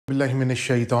بالله من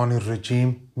الشيطان الرجيم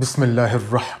بسم الله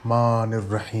الرحمن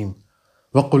الرحيم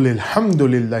وقل الحمد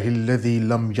لله الذي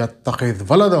لم يتخذ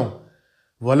ولدا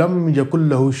ولم يكن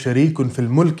له شريك في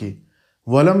الملك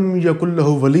ولم يكن له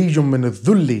ولي من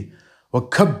الذل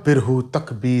وكبره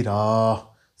تكبيرا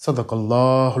صدق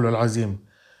الله العظيم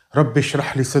رب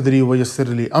اشرح لي صدري ويسر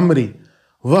لي أمري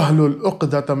واحلل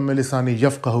عقدة من لساني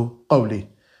يفقهوا قولي.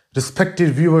 Respected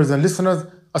viewers and listeners,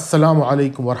 Assalamu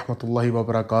alaikum wa rahmatullahi wa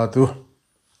barakatuh.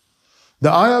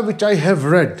 The ayah which I have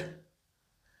read,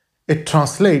 it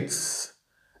translates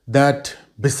that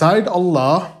beside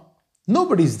Allah,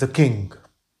 nobody is the king.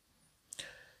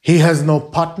 He has no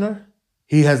partner,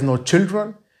 he has no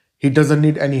children, he doesn't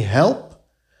need any help.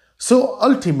 So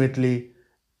ultimately,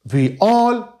 we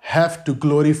all have to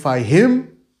glorify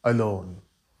him alone.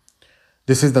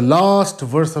 This is the last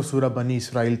verse of Surah Bani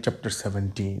Israel, chapter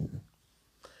 17.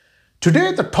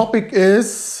 Today the topic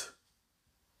is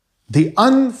the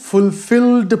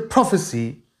unfulfilled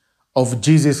prophecy of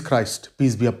Jesus Christ,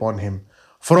 peace be upon him,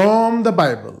 from the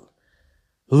Bible.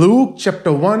 Luke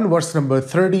chapter 1 verse number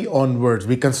 30 onwards.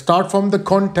 We can start from the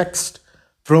context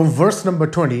from verse number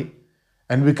 20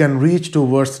 and we can reach to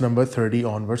verse number 30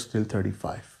 onwards till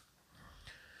 35.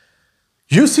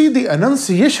 You see, the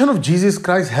annunciation of Jesus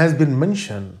Christ has been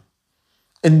mentioned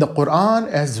in the Quran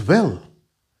as well.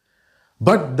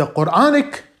 But the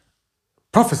Qur'anic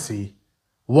prophecy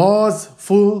was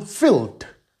fulfilled.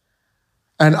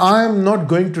 And I am not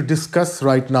going to discuss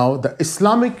right now the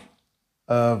Islamic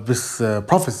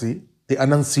prophecy, the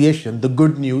annunciation, the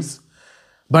good news,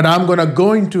 but I'm going to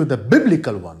go into the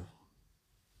biblical one.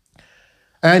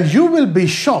 And you will be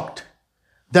shocked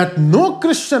that no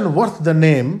Christian worth the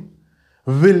name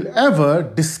will ever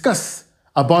discuss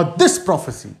about this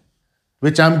prophecy,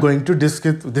 which I'm going to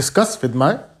discuss with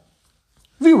my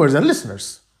viewers and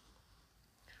listeners.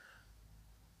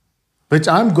 Which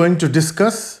I'm going to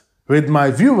discuss with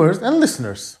my viewers and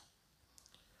listeners.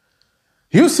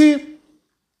 You see,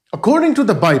 according to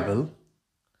the Bible,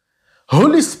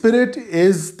 Holy Spirit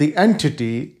is the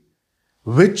entity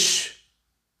which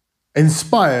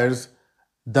inspires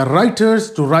the writers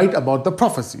to write about the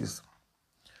prophecies.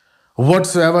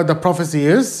 Whatsoever the prophecy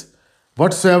is,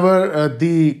 whatsoever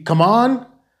the command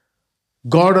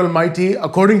God Almighty,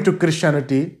 according to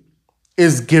Christianity,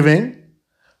 is giving,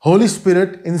 Holy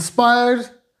Spirit inspires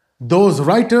those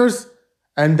writers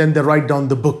and then they write down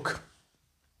the book.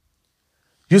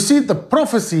 You see, the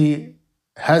prophecy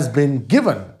has been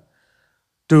given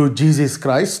to Jesus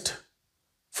Christ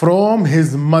from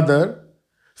his mother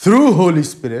through Holy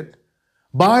Spirit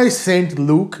by Saint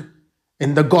Luke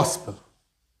in the Gospel.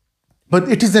 But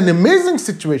it is an amazing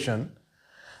situation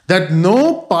that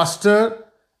no pastor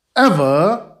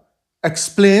ever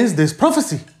explains this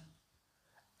prophecy.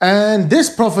 And this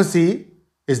prophecy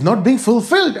is not being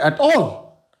fulfilled at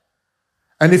all.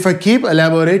 And if I keep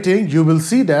elaborating, you will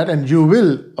see that and you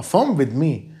will affirm with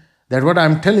me that what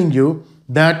I'm telling you,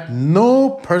 that no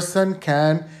person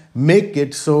can make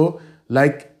it so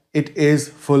like it is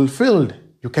fulfilled.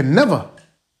 You can never.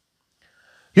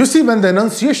 You see, when the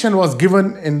annunciation was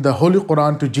given in the Holy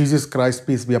Quran to Jesus Christ,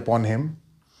 peace be upon him,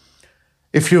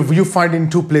 if you find in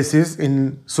two places,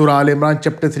 in Surah Al-Imran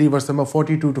chapter 3 verse number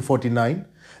 42 to 49,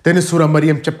 then in Surah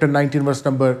Maryam chapter 19 verse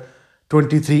number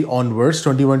 23 onwards,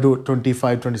 21 to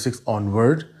 25, 26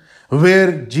 onward,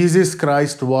 where Jesus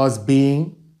Christ was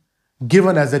being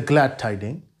given as a glad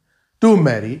tiding to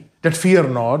Mary, that fear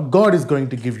not, God is going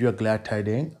to give you a glad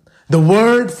tiding, the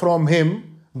word from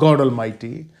him, God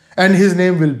Almighty, and his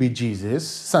name will be Jesus,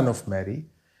 son of Mary,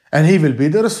 and he will be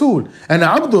the Rasul, and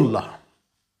Abdullah.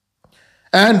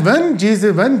 And when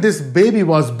this baby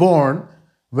was born,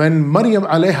 when Maryam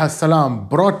alayha salam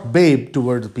brought babe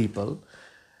towards people,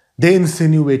 they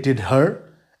insinuated her.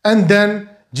 And then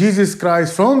Jesus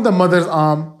Christ from the mother's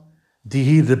arm,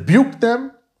 he rebuked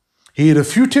them, he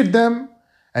refuted them,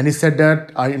 and he said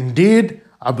that indeed,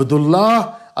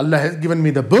 Abdullah, Allah has given me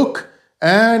the book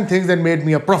and things that made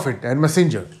me a prophet and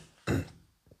messenger.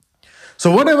 So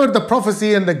whatever the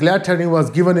prophecy and the glad tidings was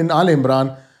given in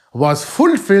Al-Imran was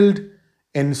fulfilled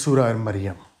in Surah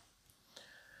Al-Maryam.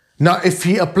 Now, if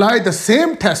we apply the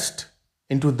same test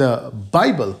into the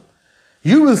Bible,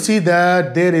 you will see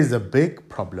that there is a big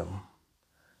problem.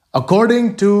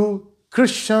 According to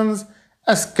Christians'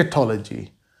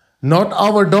 eschatology, not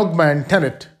our dogma and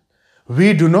tenet,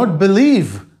 we do not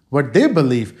believe what they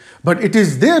believe, but it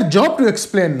is their job to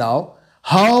explain now,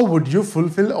 how would you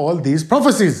fulfill all these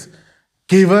prophecies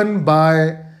given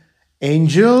by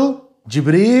angel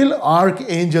Jibreel,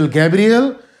 Archangel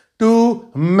Gabriel, to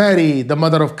Mary, the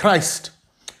mother of Christ.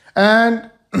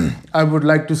 And I would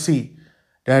like to see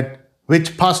that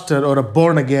which pastor or a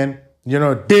born again,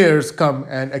 dares come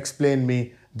and explain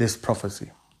me this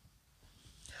prophecy.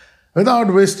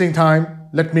 Without wasting time,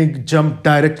 let me jump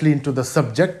directly into the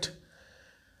subject.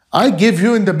 I gave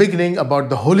you in the beginning about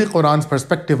the Holy Quran's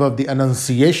perspective of the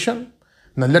Annunciation.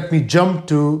 Now let me jump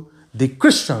to the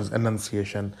Christian's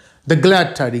Annunciation, the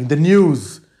glad tidings, the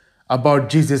news about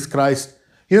Jesus Christ.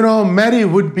 Mary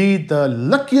would be the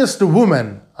luckiest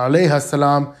woman, alayha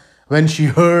salam, when she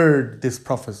heard this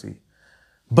prophecy.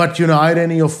 But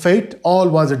irony of fate, all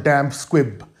was a damn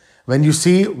squib. When you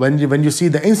see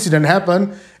the incident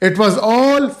happen, it was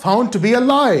all found to be a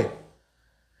lie.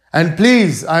 And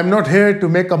please, I'm not here to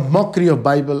make a mockery of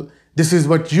Bible. This is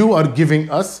what you are giving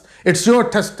us. It's your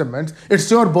testament. It's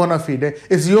your bona fide.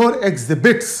 It's your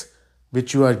exhibits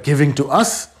which you are giving to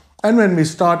us. And when we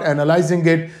start analyzing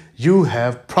it, you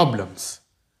have problems.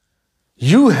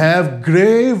 You have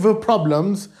grave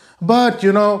problems. But,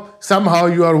 somehow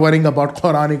you are worrying about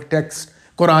Qur'anic text,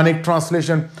 Qur'anic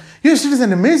translation. Yes, it is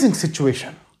an amazing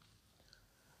situation.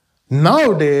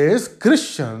 Nowadays,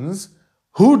 Christians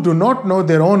who do not know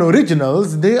their own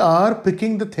originals, they are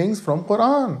picking the things from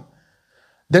Quran.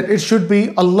 That it should be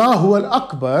Allahu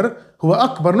Akbar,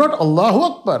 not Allahu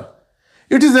Akbar.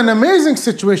 It is an amazing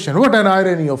situation. What an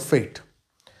irony of fate.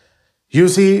 You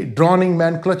see, drowning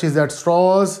man clutches at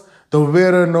straws. The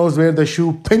wearer knows where the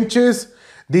shoe pinches.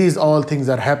 These all things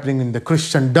are happening in the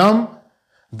Christendom.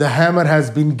 The hammer has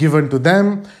been given to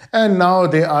them. And now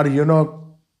they are,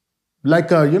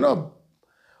 like a,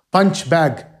 punch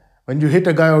bag. When you hit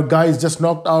a guy or guy is just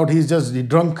knocked out, he's just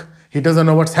drunk. He doesn't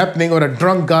know what's happening, or a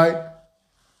drunk guy.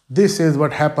 This is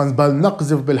what happens. بَلْ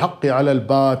نَقْذِفْ بِالْحَقِّ عَلَى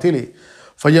الْبَاطِلِ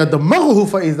فَيَدْمَغْهُ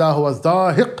فَإِذَا هُوَ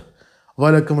الزَّاهِقُ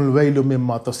وَلَكُمُ الْوَيْلُ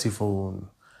مِمَّا تَصِفُونَ.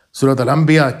 Surah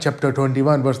Al-Anbiya, chapter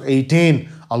 21, verse 18.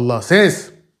 Allah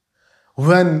says,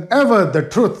 whenever the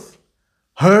truth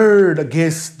heard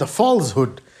against the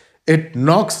falsehood, it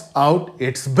knocks out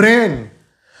its brain.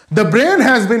 The brain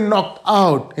has been knocked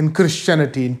out in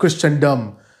Christianity, in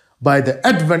Christendom, by the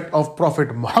advent of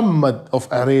Prophet Muhammad of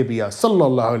Arabia,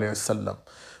 sallallahu alaihi wasallam.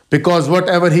 Because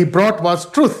whatever he brought was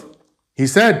truth. He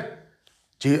said,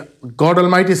 God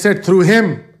Almighty said through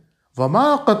him,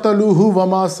 وَمَا قَتَلُوهُ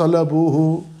وَمَا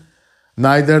صَلَبُوهُ.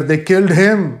 Neither they killed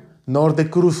him, nor they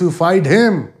crucified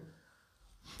him.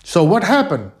 So what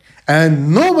happened?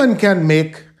 And no one can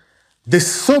make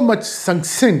this so much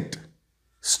succinct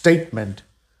statement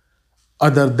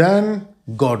other than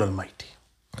God Almighty.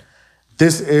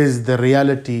 This is the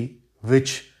reality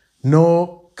which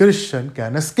no Christian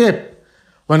can escape.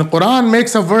 When Quran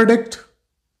makes a verdict,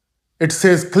 it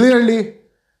says clearly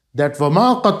that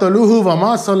وَمَا قَتَلُوهُ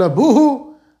وَمَا صَلَبُوهُ.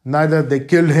 Neither they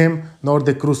killed him, nor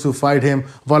they crucified him.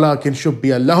 وَلَكِنْ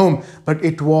شُبِّيَ لَهُمْ. But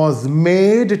it was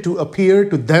made to appear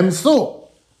to them so.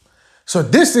 So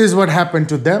this is what happened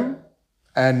to them.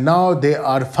 And now they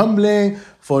are fumbling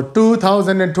for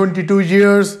 2022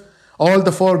 years. All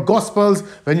the four Gospels,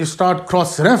 when you start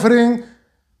cross-reference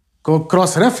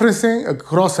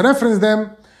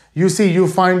them, you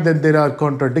find that there are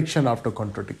contradiction after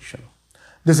contradiction.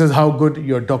 This is how good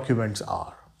your documents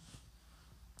are.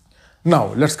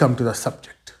 Now, let's come to the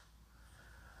subject.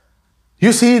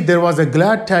 You see, there was a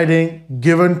glad tidings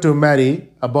given to Mary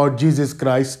about Jesus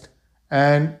Christ,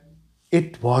 and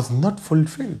it was not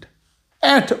fulfilled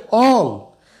at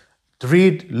all.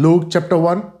 Read Luke chapter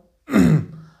 1,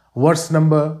 verse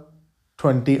number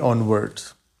 20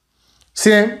 onwards.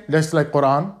 Same, just like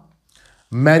Quran.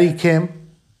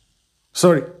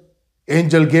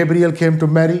 Angel Gabriel came to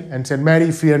Mary and said,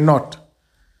 Mary, fear not.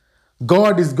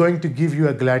 God is going to give you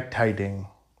a glad tidings.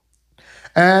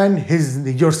 And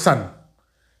your son.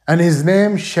 And his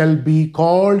name shall be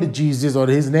called Jesus, or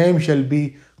his name shall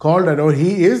be called, or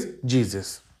he is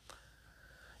Jesus.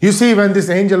 You see, when this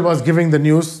angel was giving the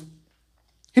news,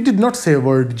 he did not say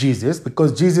word Jesus,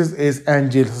 because Jesus is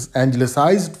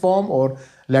angelicized form or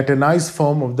Latinized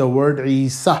form of the word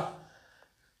Isa.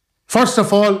 First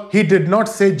of all, he did not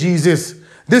say Jesus.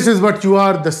 This is what you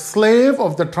are, the slave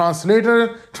of the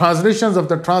translations of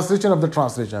the translation of the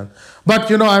translation. But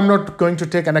I'm not going to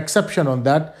take an exception on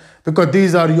that, because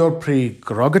these are your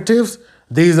prerogatives.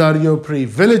 These are your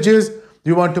privileges.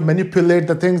 You want to manipulate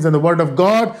the things in the word of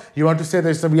God. You want to say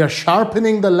that we are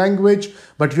sharpening the language,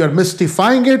 but you are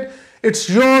mystifying it. It's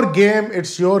your game.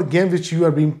 It's your game which you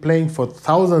have been playing for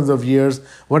thousands of years.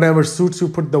 Whatever suits you,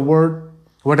 put the word.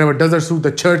 Whatever doesn't suit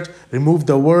the church, remove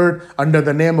the word under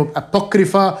the name of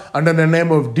Apocrypha, under the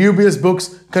name of dubious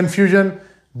books, confusion.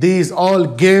 These all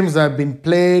games have been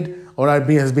played, or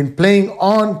has been playing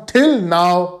on till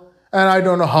now, and I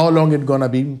don't know how long it's gonna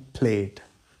be played.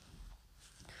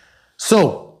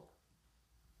 So,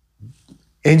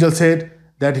 Angel said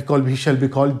that he shall be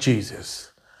called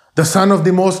Jesus, the Son of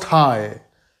the Most High.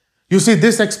 You see,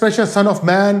 this expression, Son of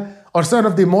Man, or Son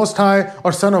of the Most High,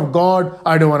 or Son of God,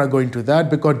 I don't want to go into that,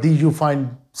 because you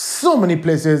find so many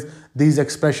places these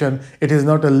expression. It is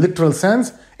not a literal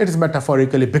sense, it is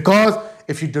metaphorically. Because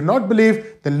if you do not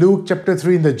believe, then Luke chapter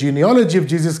 3, in the genealogy of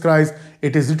Jesus Christ,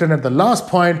 it is written at the last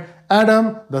point,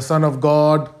 Adam, the son of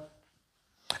God.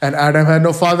 And Adam had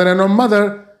no father and no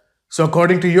mother. So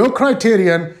according to your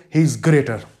criterion, he's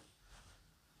greater.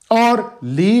 Or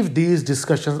leave these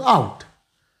discussions out.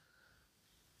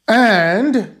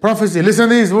 And prophecy, listen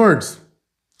to these words.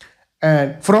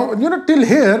 And from, till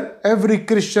here, every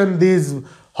Christian, these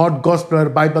hot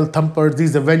gospeler, Bible thumpers,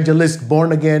 these evangelists,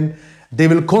 born again, they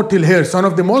will quote till here, Son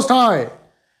of the Most High.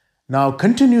 Now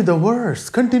continue the verse,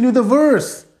 continue the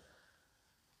verse.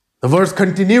 The verse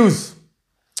continues.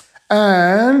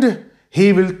 And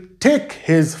he will take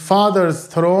his father's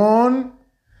throne,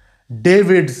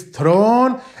 David's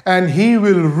throne, and he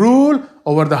will rule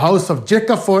over the house of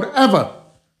Jacob forever.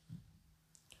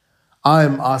 I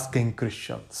am asking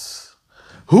Christians,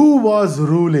 who was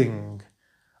ruling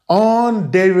on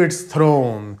David's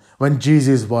throne when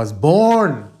Jesus was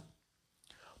born?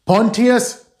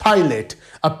 Pontius Pilate,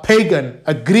 a pagan,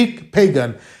 a Greek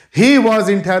pagan. He was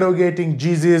interrogating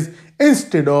Jesus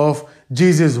instead of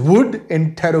Jesus would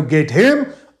interrogate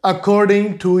him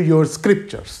according to your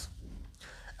scriptures.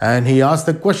 And he asked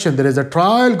the question, there is a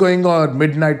trial going on,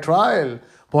 midnight trial,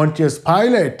 Pontius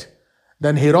Pilate,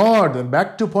 then Herod, and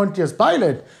back to Pontius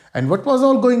Pilate. And what was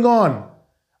all going on?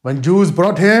 When Jews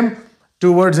brought him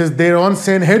towards their own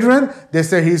Sanhedrin, they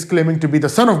say he's claiming to be the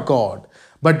Son of God.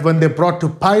 But when they brought to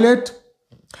Pilate,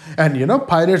 and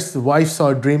Pilate's wife saw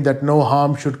a dream that no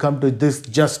harm should come to this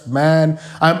just man.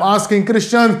 I'm asking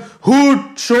Christians,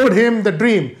 who showed him the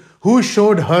dream? Who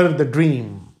showed her the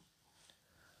dream?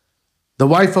 The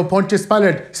wife of Pontius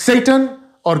Pilate, Satan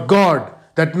or God,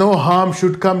 that no harm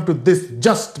should come to this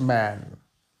just man?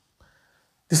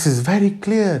 This is very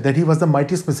clear that he was the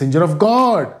mightiest messenger of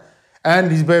God.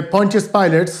 And Pontius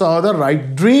Pilate saw the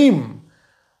right dream.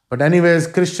 But anyways,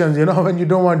 Christians, when you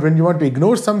want to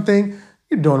ignore something,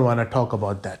 you don't want to talk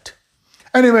about that.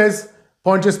 Anyways,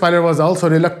 Pontius Pilate was also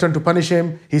reluctant to punish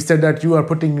him. He said that you are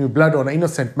putting your blood on an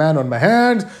innocent man on my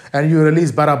hands, and you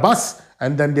release Barabbas.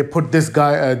 And then they put this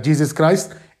guy, Jesus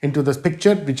Christ, into this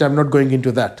picture, which I'm not going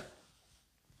into that.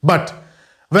 But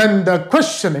when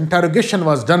the interrogation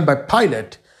was done by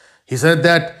Pilate, he said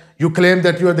that you claim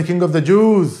that you are the king of the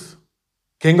Jews.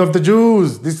 King of the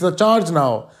Jews. This is a charge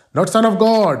now, not Son of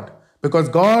God. Because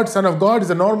God, Son of God, is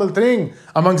a normal thing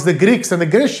amongst the Greeks and the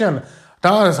Grecian.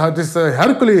 This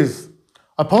Hercules,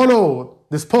 Apollo,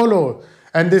 this Polo,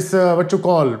 and this,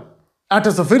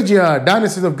 Attis of Phrygia,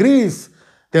 Dionysus of Greece.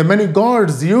 There are many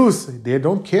gods, Zeus. They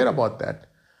don't care about that.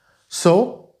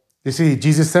 So, you see,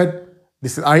 Jesus said,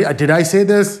 did I say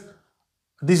this?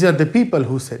 These are the people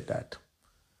who said that.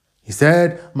 He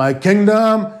said, my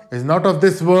kingdom is not of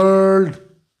this world.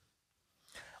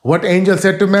 What angel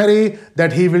said to Mary?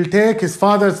 That he will take his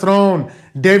father's throne,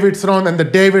 David's throne, and the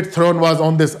David's throne was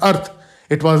on this earth.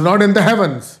 It was not in the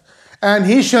heavens. And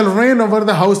he shall reign over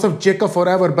the house of Jacob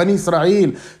forever. Bani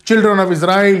Israel, children of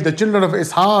Israel, the children of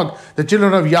Ishaq, the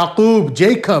children of Yaqub,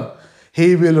 Jacob.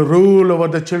 He will rule over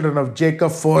the children of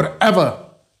Jacob forever.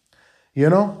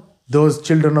 Those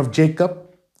children of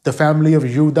Jacob, the family of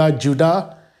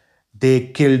Judah, they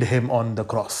killed him on the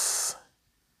cross.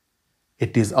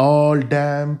 It is all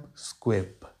damn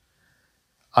squib.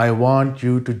 I want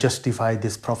you to justify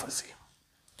this prophecy.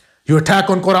 You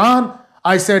attack on Quran,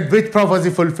 I said, which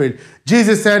prophecy fulfilled?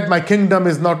 Jesus said, my kingdom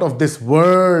is not of this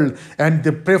world. And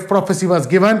the prophecy was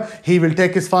given, he will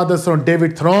take his father's throne,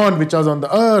 David's throne, which was on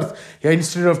the earth.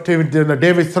 Instead of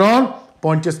David's throne,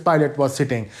 Pontius Pilate was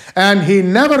sitting. And he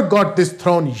never got this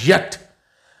throne yet.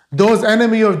 Those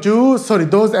enemy of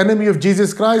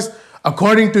Jesus Christ,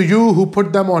 according to you who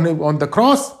put them on the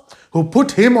cross, who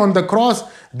put him on the cross,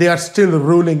 they are still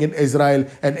ruling in Israel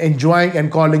and enjoying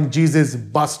and calling Jesus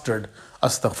bastard.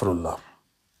 Astaghfirullah.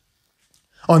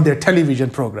 On their television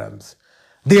programs.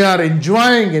 They are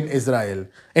enjoying in Israel,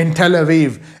 in Tel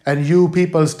Aviv, and you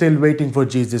people still waiting for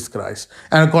Jesus Christ.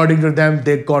 And according to them,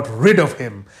 they got rid of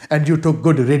him, and you took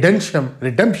good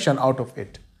redemption out of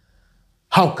it.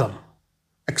 How come?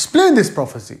 Explain this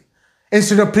prophecy.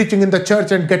 Instead of preaching in the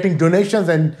church and getting donations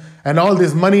and all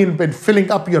this money and filling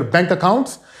up your bank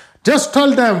accounts, just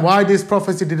tell them why this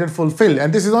prophecy didn't fulfill.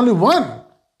 And this is only one.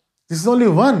 This is only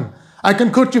one. I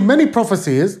can quote you many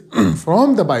prophecies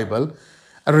from the Bible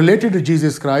related to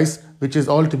Jesus Christ, which is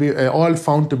all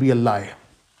found to be a lie.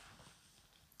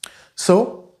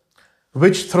 So,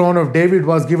 which throne of David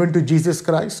was given to Jesus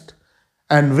Christ,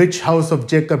 and which house of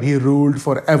Jacob he ruled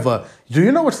forever. Do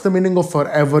you know what's the meaning of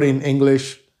forever in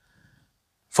English?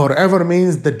 Forever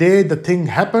means the day the thing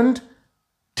happened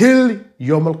till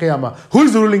Yawm al-Qiyamah. Who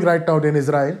is ruling right now in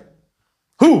Israel?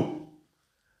 Who?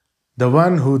 The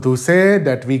one who said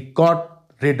that we got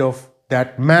rid of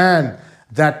that man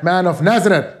of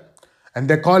Nazareth. And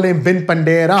they call him Bin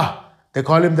Pandera. They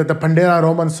call him the Pandera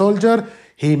Roman soldier.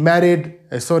 He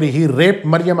raped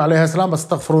Maryam alayhi salam,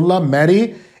 astaghfirullah,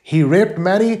 Mary. He raped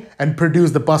Mary and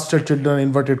produced the bastard children,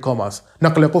 inverted commas.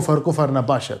 Naql kufar kufar na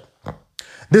bashad.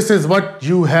 This is what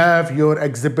you have, your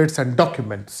exhibits and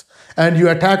documents. And you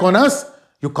attack on us,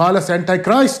 you call us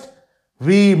Antichrist.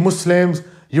 We Muslims,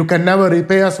 you can never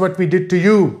repay us what we did to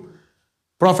you.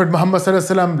 Prophet Muhammad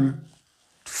sallallahu alaihi wasallam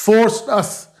forced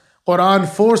us, Quran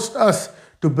forced us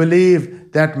to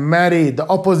believe that Mary, the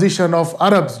opposition of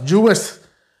Arabs, Jews,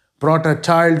 brought a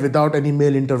child without any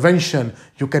male intervention.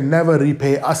 You can never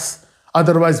repay us.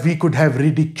 Otherwise, we could have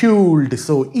ridiculed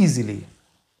so easily.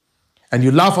 And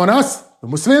you laugh on us, the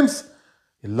Muslims.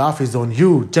 Your laugh is on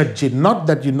you. Judge it not,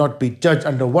 that you not be judged.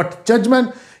 Under what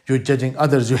judgment? You're judging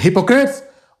others. You hypocrites.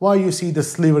 Why you see the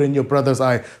sliver in your brother's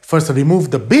eye? First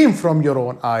remove the beam from your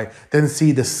own eye. Then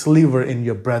see the sliver in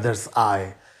your brother's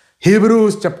eye.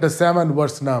 Hebrews chapter 7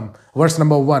 verse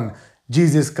number 1.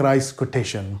 Jesus Christ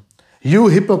quotation. You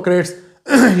hypocrites,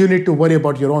 you need to worry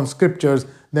about your own scriptures.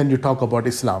 Then you talk about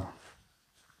Islam.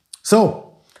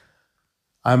 So,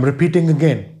 I'm repeating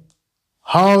again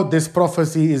how this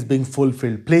prophecy is being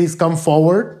fulfilled. Please come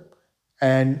forward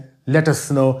and let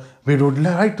us know. We would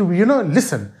like to,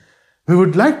 listen. We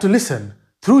would like to listen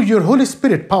through your Holy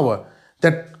Spirit power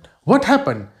that what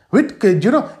happened with,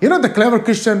 the clever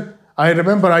Christian. I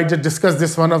remember I just discussed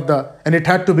this and it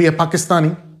had to be a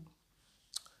Pakistani.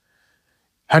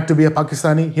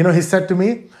 He said to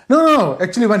me, no,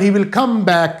 actually when he will come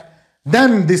back,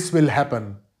 then this will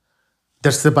happen.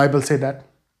 Does the Bible say that?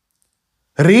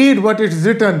 Read what is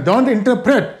written, don't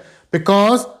interpret,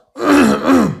 because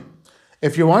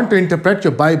if you want to interpret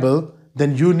your Bible,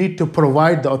 then you need to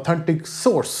provide the authentic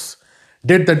source.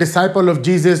 Did the disciple of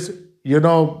Jesus,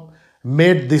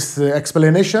 made this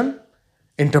explanation,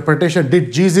 interpretation?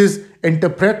 Did Jesus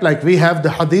interpret like we have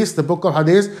the Hadith, the book of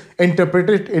Hadith,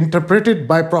 interpreted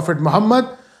by Prophet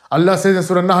Muhammad? Allah says in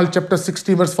Surah Nahl chapter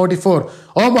 60 verse 44,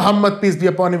 O Muhammad, peace be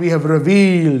upon you, we have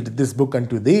revealed this book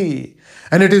unto thee.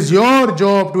 And it is your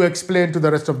job to explain to the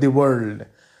rest of the world.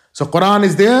 So Quran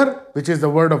is there, which is the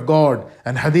word of God,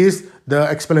 and Hadith, the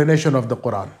explanation of the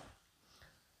Quran.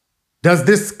 Does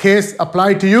this case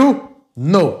apply to you?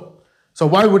 No. So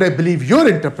why would I believe your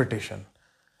interpretation?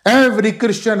 Every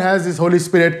Christian has his Holy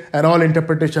Spirit and all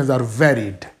interpretations are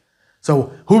varied.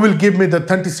 So who will give me the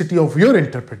authenticity of your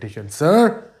interpretation?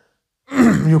 Sir,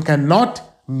 you cannot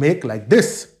make like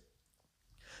this.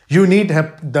 You need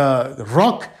the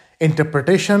rock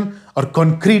interpretation or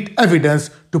concrete evidence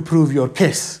to prove your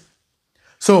case.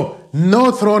 So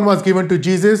no throne was given to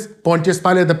Jesus. Pontius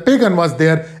Pilate, the pagan, was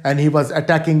there and he was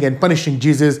attacking and punishing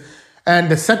Jesus.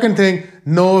 And the second thing,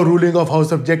 no ruling of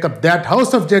house of Jacob. That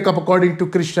house of Jacob, according to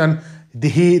Christian,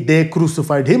 they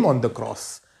crucified him on the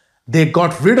cross. They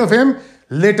got rid of him.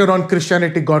 Later on,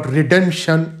 Christianity got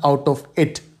redemption out of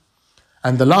it.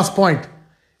 And the last point,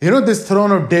 this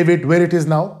throne of David, where it is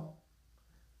now?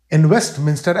 In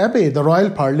Westminster Abbey, the Royal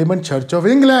Parliament Church of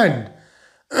England.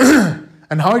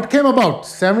 And how it came about,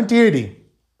 70 AD.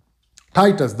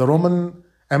 Titus, the Roman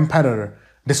emperor,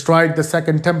 destroyed the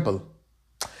second temple.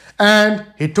 And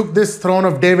he took this throne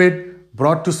of David,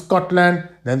 brought to Scotland,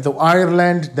 then to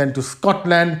Ireland, then to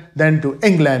Scotland, then to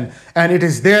England. And it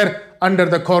is there under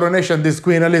the coronation, this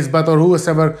Queen Elizabeth or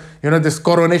whoever, this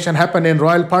coronation happened in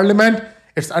Royal Parliament.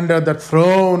 It's under the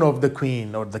throne of the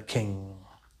Queen or the King.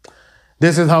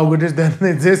 This is how good it is. Then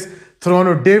this throne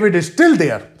of David is still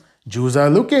there. Jews are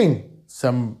looking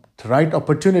some right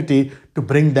opportunity to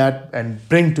bring that and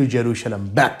bring to Jerusalem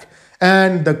back.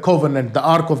 And the covenant, the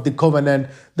Ark of the Covenant,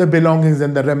 the belongings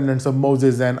and the remnants of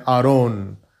Moses and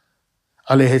Aaron,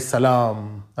 alayhi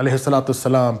salam, alayhi salatu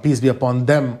salam, peace be upon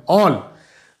them all.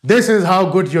 This is how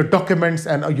good your documents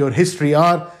and your history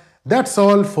are. That's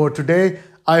all for today.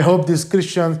 I hope these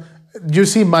Christians, you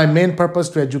see my main purpose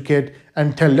to educate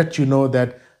and let you know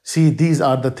that, see, these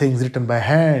are the things written by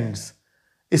hands.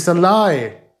 It's a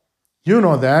lie. You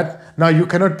know that. Now you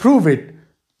cannot prove it.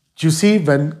 You see,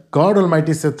 when God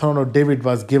Almighty said throne of David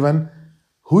was given,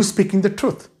 who's speaking the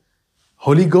truth?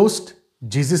 Holy Ghost,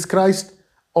 Jesus Christ,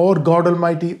 or God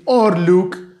Almighty, or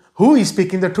Luke? Who is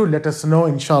speaking the truth? Let us know,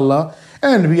 inshaAllah.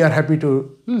 And we are happy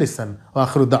to listen. Wa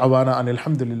akhiru da'wana anil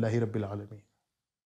hamdulillahi rabbil alameen.